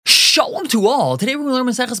Shalom to all. Today we're going to learn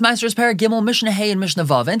Maseches Meiser's Perek Gimel, Mishnah Hey and Mishnah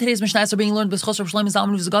Vav. And today's Mishnahs are being learned b'schos Rav Shlomo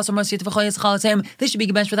Zalman V'Zagasar Masiyat V'Chayes Chalatem. They should be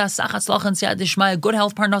gebenched with us Sachat Tzlach and Siyat Dishmaya, good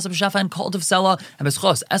health, Parnasa B'Shafa, and Kol of Sela, and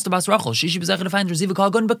b'schos Esther Bas Rachel. She should be zeichet to find Reziva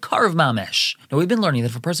Kagun B'Karav Mamesh. Now we've been learning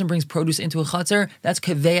that if a person brings produce into a chutzner, that's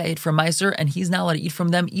kaveya it for Meiser, and he's not allowed to eat from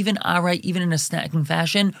them, even aray, even in a snacking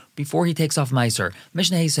fashion, before he takes off Meiser.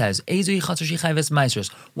 Mishnah Hey says, Ezui Chutzner Shechayves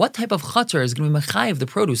Meisers. What type of chutzner is going to be mechayev the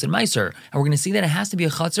produce in Meiser? And we're going to see that it has to be a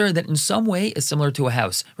chutzner that in some way is similar to a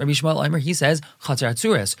house. Rabbi Shmuel Eimer, he says, chutzner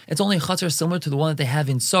atzuris. It's only a chutzner similar to the one that they have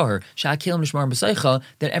in Sar, sha'akelim nishmar b'seicha,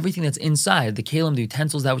 that everything that's inside, the kelim, the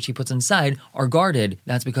utensils, that which he puts inside, are guarded.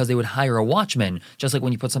 That's because they would hire a watchman. Just like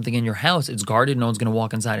when you put something in your house, it's guarded, no one's going to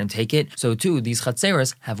walk inside and take it. So too, these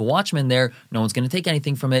chatzeres have a watchman there, no one's going to take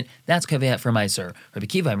anything from it. That's kaveat for Meiser. Rabbi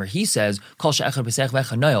Kiva Eimer, he says, kol she'echad b'seich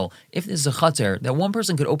v'echad. If this is a chutzner, that one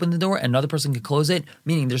person could open the door and another person could close it,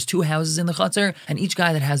 meaning there's two houses in the chutzner, and each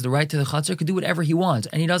guy that has the right to the chutzner could do whatever he wants,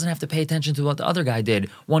 and he doesn't have to pay attention to what the other guy did.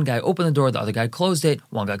 One guy opened the door, the other guy closed it.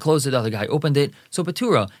 One guy closed it, the other guy opened it. So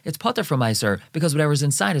patura, it's pater from Meiser, because whatever's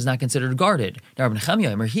inside is not considered guarded. Now Rabbi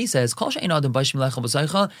Nechemia, he says,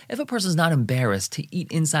 if a person's not embarrassed to eat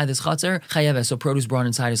inside this chutzner, chayev, so produce brought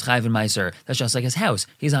inside is chayev in Meiser. That's just like his house.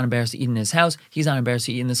 He's not embarrassed to eat in his house. He's not embarrassed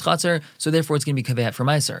to eat in this chutzner, so therefore it's going to be kaveat for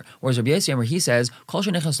Meiser. Whereas Rabbi Yossi, he says,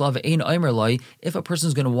 if a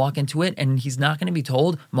person's going to walk into it and he's not going to be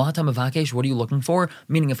told, Mahatam Avakesh, what are you looking for?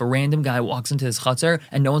 Meaning if a random guy walks into this chutzner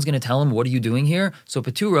and no one's going to tell him, what are you doing here? So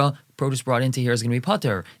patura, produce brought into here is going to be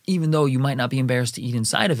pater, even though you might not be embarrassed to eat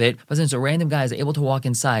inside of it, but since a random guy is able to walk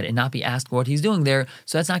inside and not be asked what he's doing there,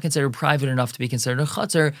 so that's not considered private enough to be considered a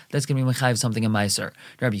chutzner, that's going to be mechayev something in Meiser.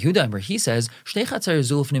 Rabbi Yehuda, he says, Shtei chutzner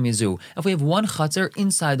zulf nimizu. If we have one chutzner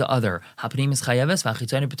inside the other, hapanim is chayeves,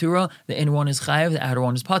 v'achitzayne patura, the inner one is chayev, the outer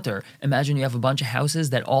one is pater. Imagine you have a bunch of houses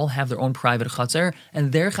that all have their own private chutzner,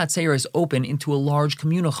 and their chutzner is open into a large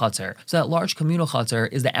communal chutzner. So that large communal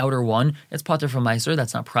chutzner is the outer one. It's pater from Meiser.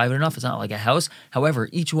 That's not private enough. It's not like a house. However,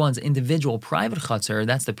 each one's individual private chutzner,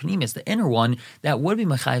 that's the pnimis, the inner one, that would be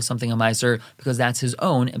mechayev something a Meiser because that's his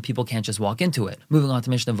own and people can't just walk into it. Moving on to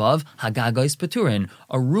Mishnah Vav, hagagos paturin.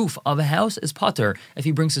 A roof of a house is pater. If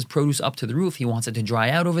he brings his produce up to the roof, he wants it to dry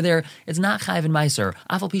out over there, it's not chayev in Meiser.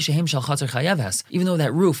 Afal pi shehem shel chutzner chayeves. Even though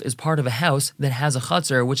that roof is part of a house that has a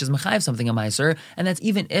chutzner, which is mechayev something a Meiser, and that's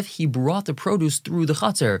even if he brought the produce through the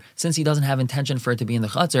chutzner. Since he doesn't have intention for it to be in the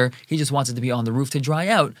chutzner, he just wants it to be on the roof to dry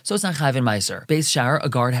out, so it's not chayev in Meiser. Base shower, a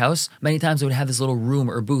guardhouse. Many times they would have this little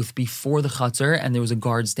room or booth before the chutzner, and there was a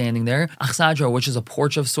guard standing there. Achsadra, which is a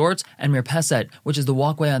porch of sorts, and mirpeset, which is the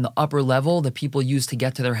walkway on the upper level that people use to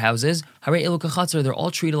get to their houses. Harei eluka chutzner, they're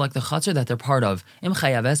all treated like the chutzner that they're part of. Im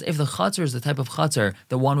chayaves, if the chutzner is the type of chutzner,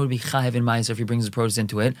 the one would be chayev in Meiser if he brings his produce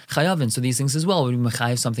into it. Chayavin, so these things as well would be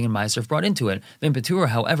mechayev something in Meiser if brought into it. Then patur,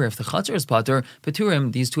 however, if the chutzner is patur,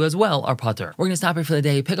 paturim, these two as well are patur. We're going to stop here for the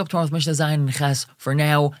day. Pick up tomorrow with Mishnah Zayin and Ches. For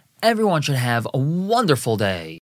now, everyone should have a wonderful day.